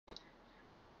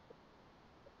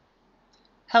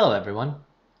Hello everyone,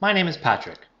 my name is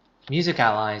Patrick, Music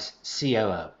Ally's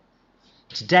COO.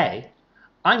 Today,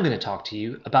 I'm going to talk to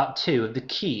you about two of the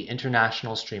key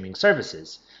international streaming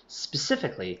services,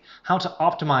 specifically how to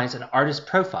optimize an artist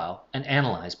profile and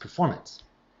analyze performance.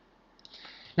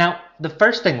 Now, the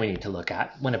first thing we need to look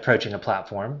at when approaching a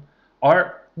platform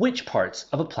are which parts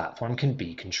of a platform can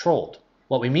be controlled.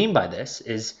 What we mean by this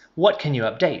is what can you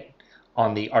update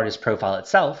on the artist profile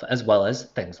itself, as well as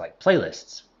things like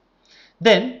playlists.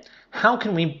 Then, how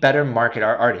can we better market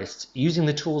our artists using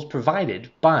the tools provided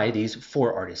by these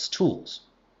 4Artists tools?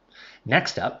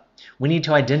 Next up, we need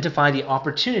to identify the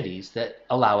opportunities that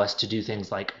allow us to do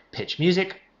things like pitch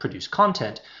music, produce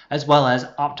content, as well as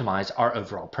optimize our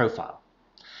overall profile.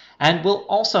 And we'll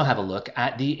also have a look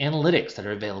at the analytics that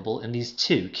are available in these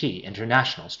two key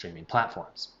international streaming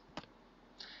platforms.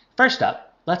 First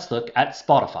up, let's look at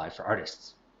Spotify for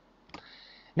Artists.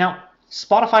 Now,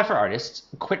 Spotify for Artists,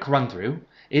 a quick run-through,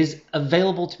 is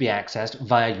available to be accessed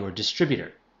via your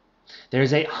distributor. There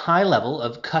is a high level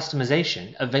of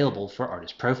customization available for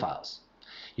artist profiles.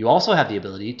 You also have the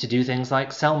ability to do things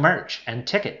like sell merch and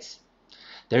tickets.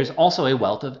 There's also a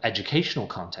wealth of educational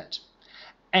content.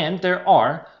 And there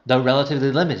are, though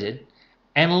relatively limited,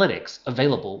 analytics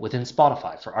available within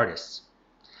Spotify for Artists.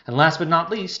 And last but not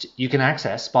least, you can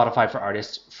access Spotify for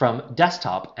Artists from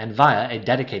desktop and via a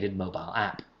dedicated mobile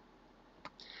app.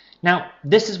 Now,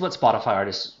 this is what Spotify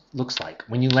Artists looks like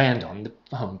when you land on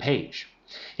the home page.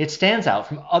 It stands out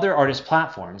from other artist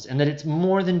platforms in that it's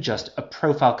more than just a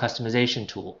profile customization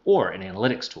tool or an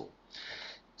analytics tool.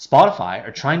 Spotify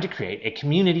are trying to create a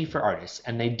community for artists,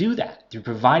 and they do that through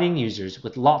providing users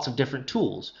with lots of different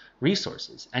tools,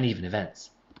 resources, and even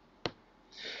events.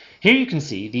 Here you can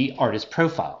see the artist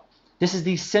profile. This is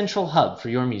the central hub for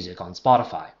your music on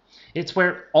Spotify. It's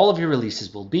where all of your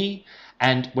releases will be,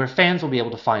 and where fans will be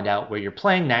able to find out where you're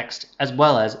playing next, as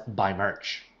well as buy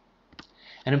merch.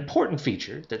 An important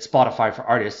feature that Spotify for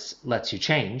Artists lets you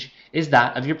change is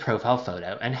that of your profile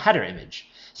photo and header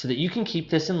image, so that you can keep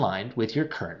this in line with your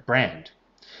current brand.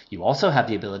 You also have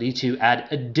the ability to add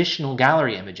additional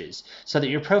gallery images, so that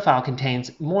your profile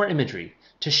contains more imagery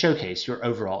to showcase your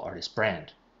overall artist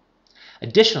brand.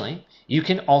 Additionally, you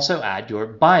can also add your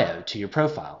bio to your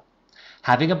profile.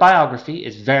 Having a biography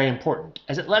is very important,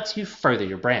 as it lets you further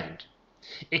your brand.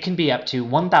 It can be up to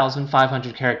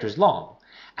 1,500 characters long,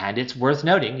 and it's worth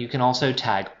noting you can also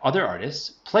tag other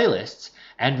artists, playlists,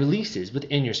 and releases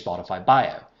within your Spotify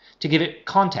bio to give it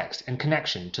context and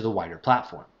connection to the wider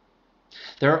platform.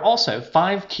 There are also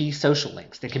 5 key social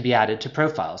links that can be added to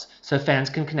profiles so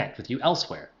fans can connect with you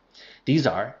elsewhere. These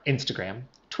are Instagram,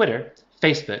 Twitter,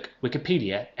 Facebook,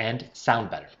 Wikipedia, and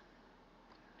SoundBetter.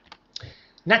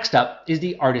 Next up is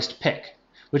the Artist Pick,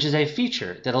 which is a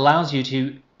feature that allows you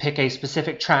to pick a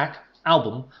specific track,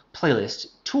 album, playlist,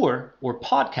 tour, or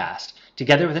podcast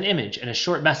together with an image and a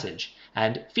short message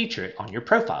and feature it on your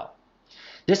profile.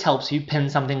 This helps you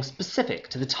pin something specific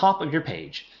to the top of your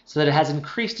page so that it has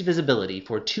increased visibility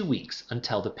for 2 weeks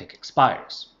until the pick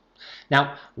expires.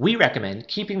 Now, we recommend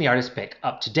keeping the artist pick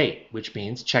up to date, which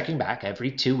means checking back every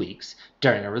 2 weeks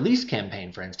during a release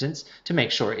campaign, for instance, to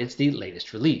make sure it's the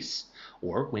latest release.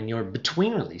 Or when you're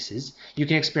between releases, you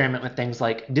can experiment with things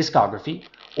like discography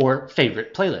or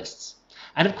favorite playlists.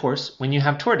 And of course, when you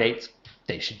have tour dates,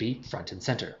 they should be front and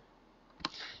center.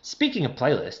 Speaking of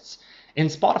playlists, in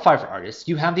Spotify for Artists,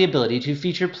 you have the ability to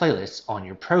feature playlists on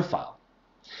your profile.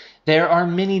 There are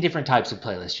many different types of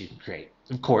playlists you can create.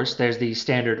 Of course, there's the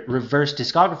standard reverse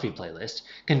discography playlist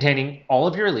containing all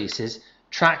of your releases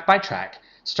track by track,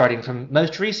 starting from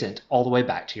most recent all the way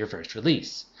back to your first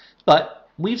release. But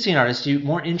we've seen artists do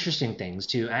more interesting things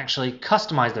to actually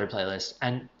customize their playlists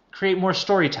and create more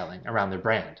storytelling around their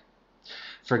brand.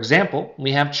 For example,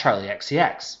 we have Charli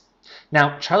XCX.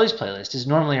 Now, Charli's playlist is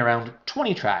normally around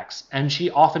 20 tracks, and she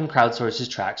often crowdsources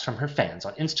tracks from her fans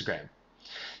on Instagram.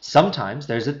 Sometimes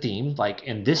there's a theme, like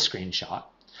in this screenshot,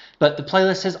 but the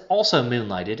playlist has also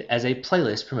moonlighted as a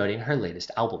playlist promoting her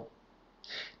latest album.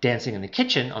 Dancing in the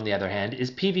Kitchen, on the other hand,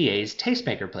 is PVA's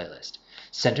Tastemaker playlist,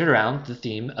 centered around the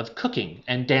theme of cooking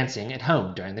and dancing at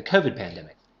home during the COVID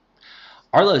pandemic.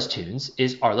 Arlo's Tunes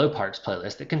is Arlo Park's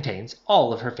playlist that contains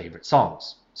all of her favorite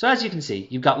songs. So as you can see,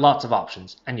 you've got lots of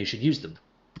options, and you should use them.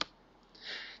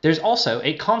 There's also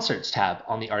a Concerts tab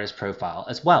on the artist profile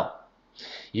as well.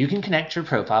 You can connect your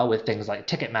profile with things like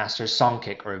Ticketmaster,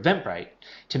 Songkick, or Eventbrite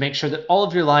to make sure that all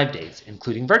of your live dates,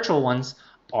 including virtual ones,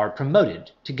 are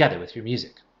promoted together with your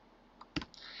music.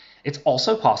 It's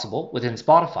also possible within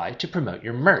Spotify to promote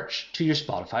your merch to your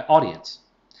Spotify audience.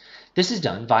 This is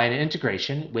done via an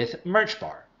integration with Merch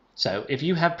Bar, So if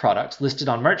you have products listed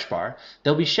on Merch Bar,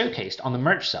 they'll be showcased on the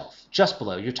merch shelf just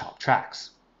below your top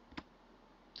tracks.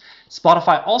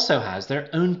 Spotify also has their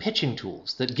own pitching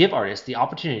tools that give artists the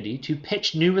opportunity to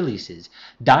pitch new releases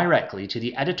directly to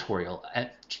the editorial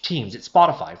teams at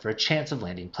Spotify for a chance of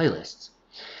landing playlists.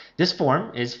 This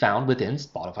form is found within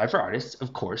Spotify for Artists,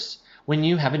 of course, when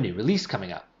you have a new release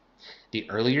coming up.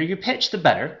 The earlier you pitch, the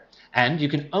better, and you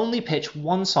can only pitch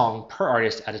one song per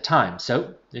artist at a time.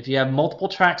 So if you have multiple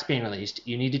tracks being released,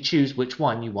 you need to choose which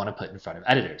one you want to put in front of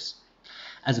editors.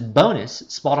 As a bonus,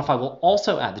 Spotify will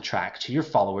also add the track to your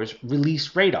followers'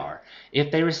 release radar if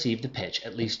they receive the pitch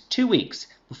at least 2 weeks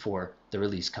before the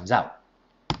release comes out.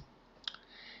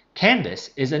 Canvas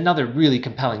is another really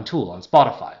compelling tool on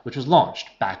Spotify, which was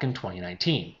launched back in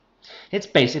 2019. It's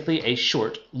basically a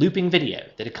short, looping video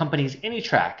that accompanies any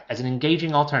track as an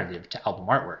engaging alternative to album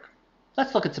artwork.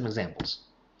 Let's look at some examples.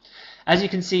 As you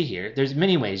can see here, there's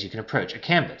many ways you can approach a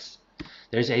canvas.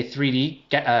 There's a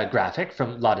 3D graphic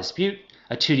from La Dispute,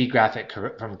 a 2D graphic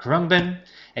from Khruangbin,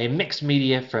 a mixed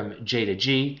media from Jada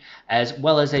G, as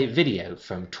well as a video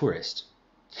from Tourist.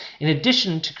 In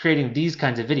addition to creating these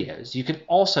kinds of videos, you can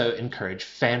also encourage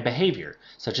fan behavior,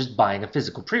 such as buying a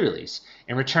physical pre-release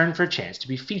in return for a chance to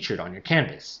be featured on your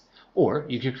canvas. Or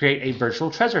you could create a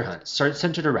virtual treasure hunt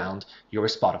centered around your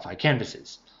Spotify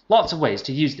canvases. Lots of ways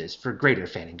to use this for greater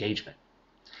fan engagement.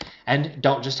 And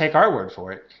don't just take our word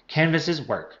for it, canvases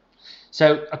work.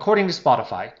 So, according to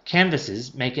Spotify,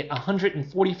 canvases make it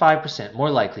 145% more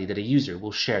likely that a user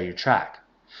will share your track,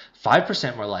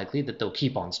 5% more likely that they'll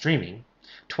keep on streaming,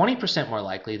 20% more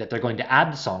likely that they're going to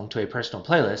add the song to a personal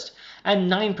playlist,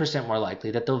 and 9% more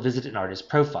likely that they'll visit an artist's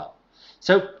profile.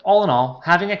 So, all in all,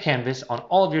 having a canvas on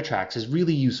all of your tracks is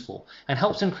really useful and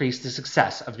helps increase the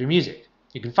success of your music.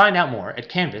 You can find out more at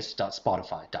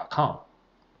canvas.spotify.com.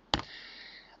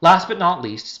 Last but not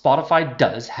least, Spotify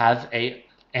does have an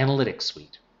analytics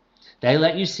suite. They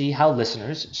let you see how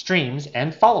listeners, streams,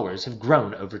 and followers have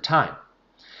grown over time.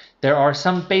 There are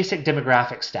some basic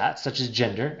demographic stats such as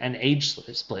gender and age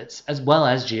splits, as well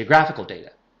as geographical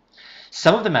data.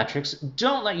 Some of the metrics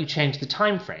don't let you change the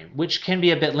time frame, which can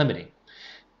be a bit limiting.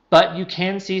 But you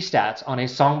can see stats on a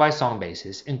song-by-song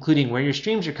basis, including where your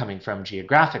streams are coming from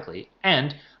geographically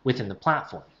and within the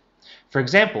platform. For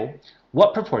example,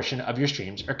 what proportion of your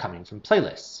streams are coming from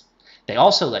playlists. They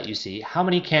also let you see how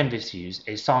many canvas views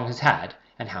a song has had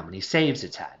and how many saves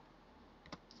it's had.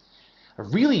 A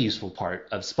really useful part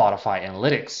of Spotify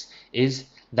Analytics is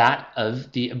that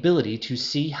of the ability to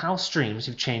see how streams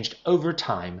have changed over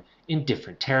time in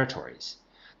different territories.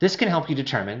 This can help you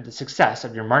determine the success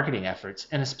of your marketing efforts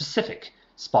in a specific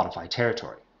Spotify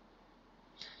territory.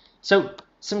 So,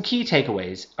 some key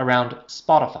takeaways around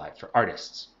Spotify for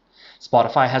artists.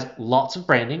 Spotify has lots of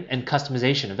branding and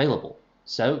customization available,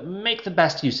 so make the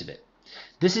best use of it.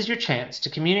 This is your chance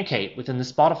to communicate within the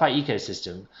Spotify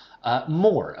ecosystem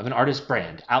more of an artist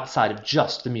brand outside of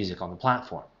just the music on the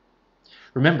platform.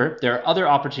 Remember, there are other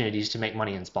opportunities to make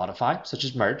money in Spotify, such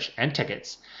as merch and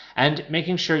tickets, and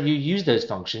making sure you use those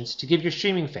functions to give your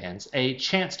streaming fans a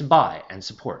chance to buy and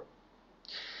support.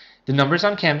 The numbers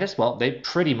on Canvas, well, they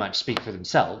pretty much speak for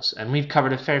themselves, and we've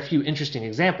covered a fair few interesting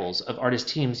examples of artist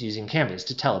teams using Canvas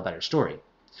to tell a better story.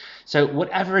 So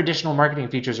whatever additional marketing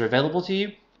features are available to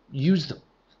you, use them.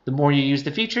 The more you use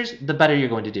the features, the better you're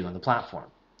going to do on the platform.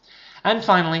 And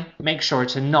finally, make sure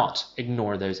to not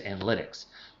ignore those analytics,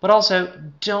 but also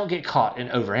don't get caught in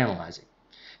overanalyzing.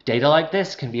 Data like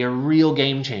this can be a real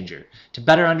game changer to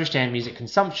better understand music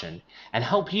consumption and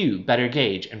help you better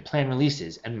gauge and plan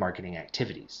releases and marketing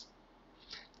activities.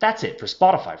 That's it for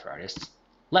Spotify for Artists.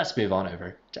 Let's move on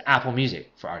over to Apple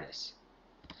Music for Artists.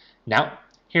 Now,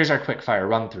 here's our quick-fire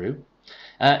run-through.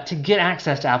 To get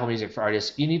access to Apple Music for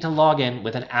Artists, you need to log in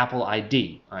with an Apple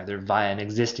ID, either via an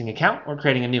existing account or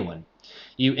creating a new one.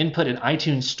 You input an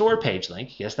iTunes Store page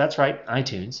link, yes, that's right,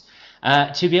 iTunes,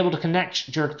 to be able to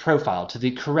connect your profile to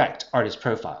the correct artist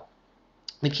profile.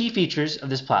 The key features of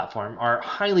this platform are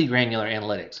highly granular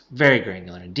analytics, very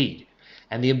granular indeed,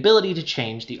 and the ability to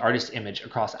change the artist's image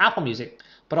across Apple Music,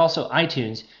 but also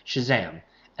iTunes, Shazam,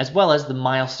 as well as the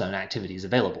milestone activities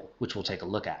available, which we'll take a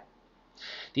look at.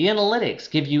 The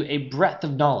analytics give you a breadth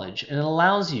of knowledge and it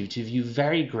allows you to view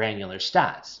very granular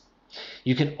stats.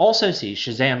 You can also see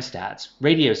Shazam stats,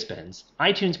 radio spins,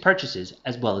 iTunes purchases,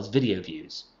 as well as video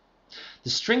views. The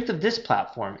strength of this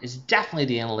platform is definitely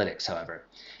the analytics, however.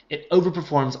 It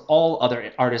overperforms all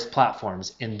other artist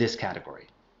platforms in this category.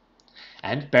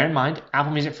 And bear in mind,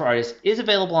 Apple Music for Artists is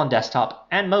available on desktop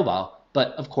and mobile,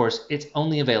 but of course it's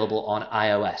only available on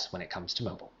iOS when it comes to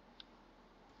mobile.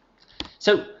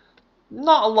 So,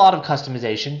 not a lot of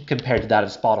customization compared to that of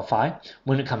Spotify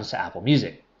when it comes to Apple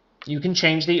Music. You can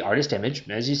change the artist image,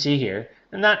 as you see here,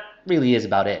 and that really is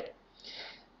about it.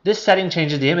 This setting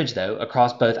changes the image, though,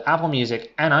 across both Apple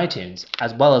Music and iTunes,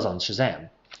 as well as on Shazam.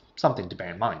 Something to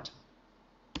bear in mind.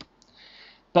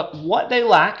 But what they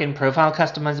lack in profile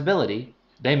customizability,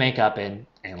 they make up in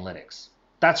analytics.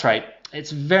 That's right,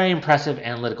 it's a very impressive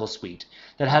analytical suite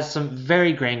that has some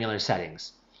very granular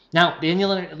settings. Now, the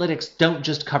analytics don't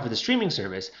just cover the streaming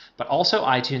service, but also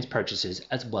iTunes purchases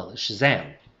as well as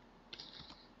Shazam.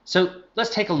 So let's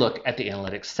take a look at the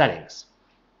analytics settings.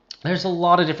 There's a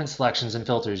lot of different selections and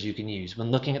filters you can use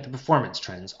when looking at the performance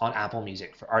trends on Apple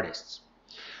Music for artists.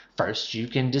 First, you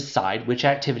can decide which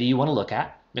activity you want to look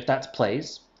at, if that's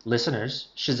plays, listeners,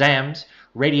 Shazams,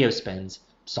 radio spins,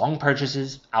 song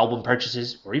purchases, album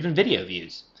purchases, or even video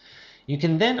views. You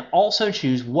can then also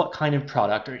choose what kind of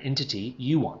product or entity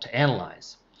you want to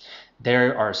analyze.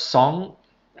 There are song,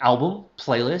 album,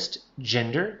 playlist,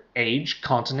 gender, age,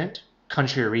 continent,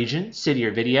 country or region, city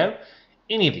or video,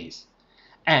 any of these.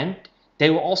 And they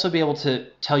will also be able to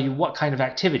tell you what kind of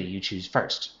activity you choose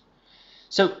first.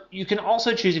 So you can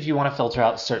also choose if you want to filter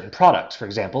out certain products. For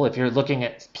example, if you're looking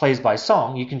at plays by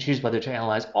song, you can choose whether to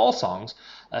analyze all songs,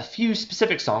 a few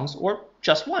specific songs, or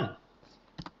just one.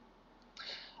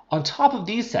 On top of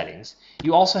these settings,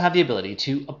 you also have the ability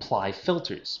to apply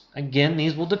filters. Again,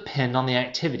 these will depend on the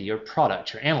activity or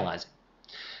product you're analyzing.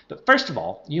 But first of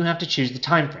all, you have to choose the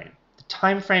time frame.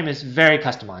 Time frame is very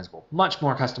customizable, much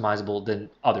more customizable than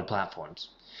other platforms.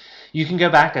 You can go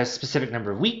back a specific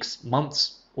number of weeks,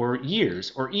 months, or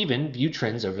years, or even view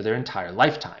trends over their entire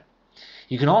lifetime.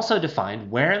 You can also define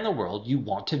where in the world you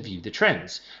want to view the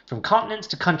trends, from continents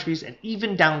to countries and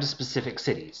even down to specific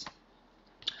cities.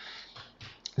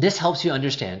 This helps you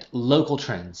understand local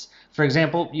trends. For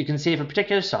example, you can see if a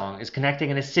particular song is connecting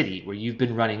in a city where you've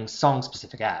been running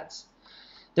song-specific ads.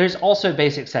 There's also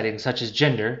basic settings such as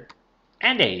gender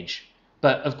and age,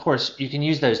 but of course you can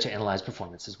use those to analyze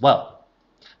performance as well.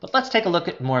 But let's take a look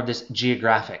at more of this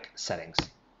geographic settings.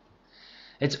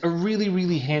 It's a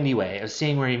really handy way of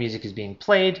seeing where your music is being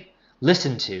played,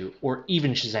 listened to, or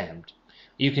even Shazammed.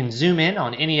 You can zoom in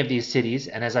on any of these cities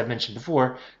and, as I've mentioned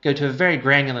before, go to a very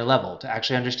granular level to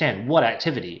actually understand what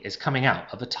activity is coming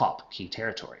out of a top key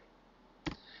territory.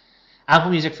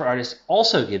 Apple Music for Artists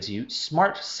also gives you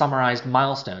smart summarized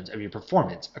milestones of your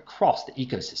performance across the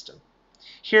ecosystem.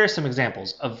 Here are some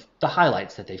examples of the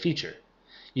highlights that they feature.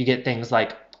 You get things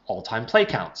like all-time play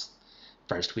counts,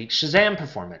 first week Shazam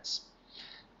performance,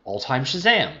 all-time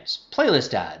Shazams,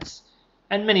 playlist ads,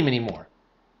 and many more.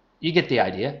 You get the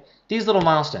idea. These little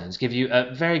milestones give you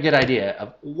a very good idea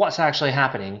of what's actually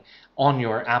happening on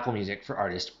your Apple Music for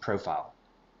Artists profile.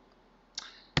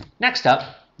 Next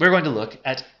up, we're going to look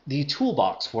at the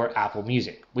toolbox for Apple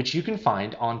Music, which you can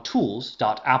find on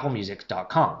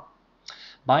tools.applemusic.com.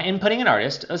 By inputting an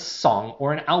artist, a song,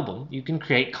 or an album, you can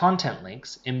create content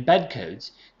links, embed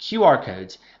codes, QR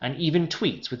codes, and even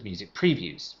tweets with music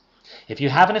previews. If you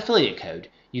have an affiliate code,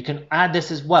 you can add this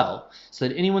as well, so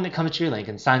that anyone that comes to your link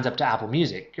and signs up to Apple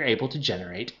Music, you're able to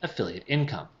generate affiliate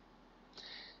income.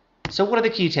 So what are the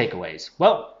key takeaways?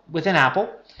 Well, within Apple,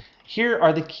 here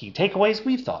are the key takeaways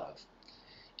we've thought of.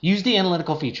 Use the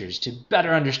analytical features to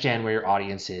better understand where your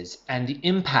audience is and the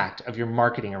impact of your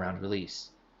marketing around release.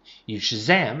 Use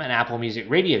Shazam and Apple Music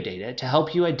radio data to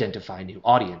help you identify new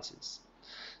audiences.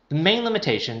 The main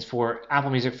limitations for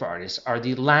Apple Music for Artists are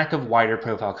the lack of wider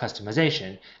profile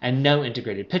customization and no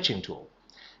integrated pitching tool.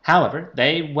 However,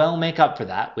 they well make up for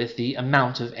that with the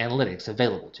amount of analytics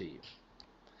available to you.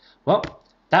 Well,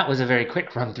 that was a very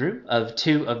quick run-through of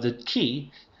two of the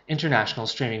key international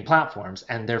streaming platforms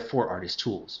and their for-artist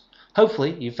tools.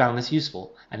 Hopefully you found this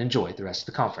useful and enjoyed the rest of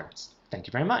the conference. Thank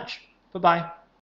you very much. Bye-bye.